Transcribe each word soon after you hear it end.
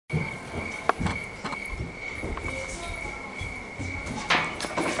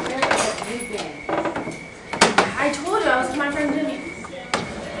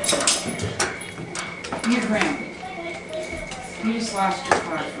just lost your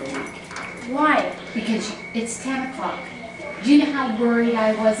car for a week. Why? Because it's 10 o'clock. Do you know how worried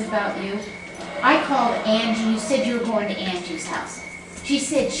I was about you? I called Angie. You said you were going to Angie's house. She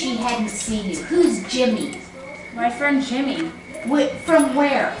said she hadn't seen you. Who's Jimmy? My friend Jimmy. From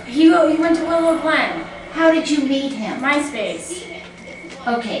where? He went to Willow Glen. How did you meet him? MySpace.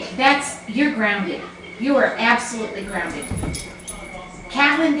 Okay, you're grounded. You are absolutely grounded.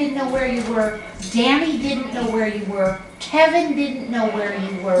 Catelyn didn't know where you were. Danny didn't know where you were. Kevin didn't know where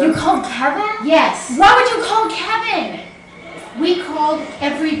you were. You called Kevin? Yes. Why would you call Kevin? We called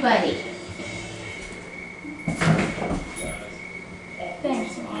everybody.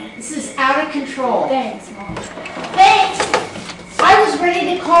 Thanks, Mom. This is out of control. Thanks, Mom. Thanks! I was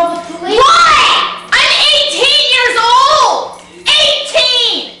ready to call the police. Why? I'm 18 years old!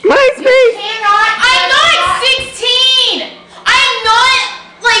 18! You cannot. I'm not 16! I'm not,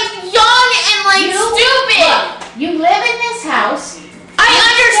 like, young and, stupid! Look, you live in this house. I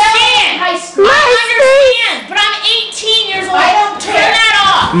understand! High school. I understand! But I'm 18 years old! I don't Turn care. that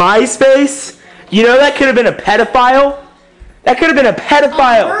off! MySpace? You know that could have been a pedophile? That could have been a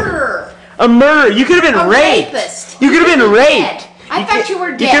pedophile. A murderer. A murderer. You could have been A raped. rapist. You could have been raped. Dead. I thought you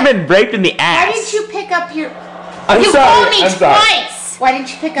were dead. You could have been raped in the ass. Why didn't you pick up your... I'm You sorry. called me I'm sorry. twice! Why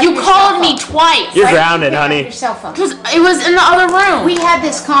didn't you pick up You your called cell me phone? twice! You're Why didn't you grounded, pick up honey. your cell phone? Because it was in the other room. We had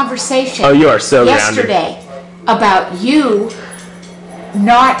this conversation. Oh, you are so grounded. yesterday about you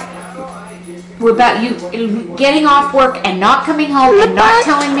getting off work and not coming home and not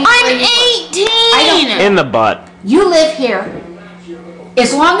telling me. I'm where you were. 18! I don't In the butt. You live here.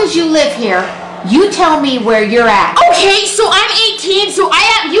 As long as you live here, you tell me where you're at. Okay, so I'm 18, so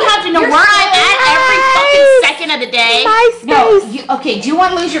you have to know You're where so I'm at every fucking second of the day. No, okay, do you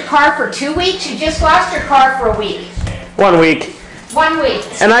want to lose your car for 2 weeks? You just lost your car for a week. 1 week. 1 week.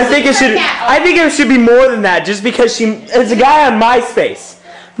 And I think it should. I think it should be more than that. Just because it's a guy on MySpace.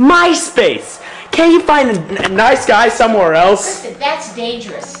 MySpace. Can't you find a nice guy somewhere else? Listen, that's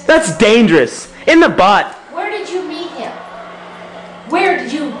dangerous. That's dangerous. In the butt. Where did you meet him? Where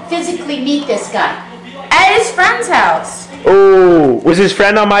did you physically meet this guy? At his friend's house. Oh, was his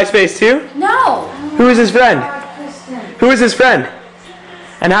friend on MySpace too? No. Who was his friend? Who was his friend?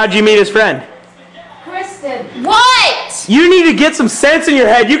 And how'd you meet his friend? Kristen. What? You need to get some sense in your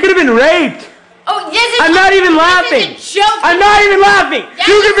head. You could have been raped. Oh, this is I'm not even laughing. This is a joke. I'm not even laughing.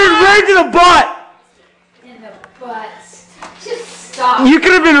 You could have been raped in the butt. In the butt. Just stop. You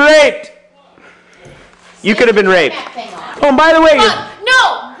could have been raped. You could have been raped. That thing off. Oh, and by the way, No,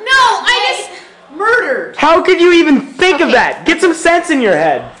 I just Murdered. how could you even think of Okay. that? Get some sense in your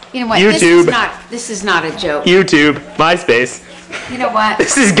head. You know what? YouTube. This is not a joke. YouTube, MySpace. You know what?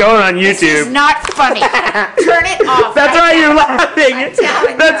 This is going on This is YouTube. not funny. Turn it off. That's why you're laughing. I'm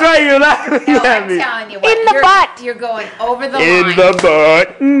telling That's you. why you're laughing No, at I'm me. telling you what. butt. You're going over the In line. the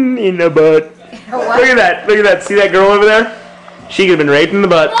butt. In the butt. Or what? Look at that. Look at that. See that girl over there? She could have been raped in the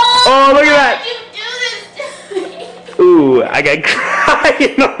butt. Oh, look at that. you do this to me? Ooh, I got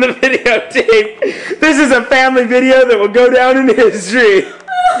crying on the videotape. This is a family video that will go down in history.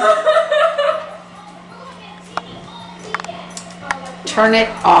 Turn it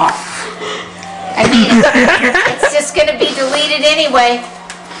off. I mean, it's just going to be deleted anyway.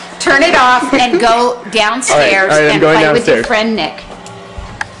 Turn it off and go downstairs All right, I'm and going play with your downstairs. friend Nick.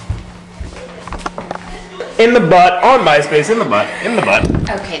 In the butt, on MySpace, in the butt, in the butt.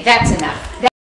 Okay, that's enough.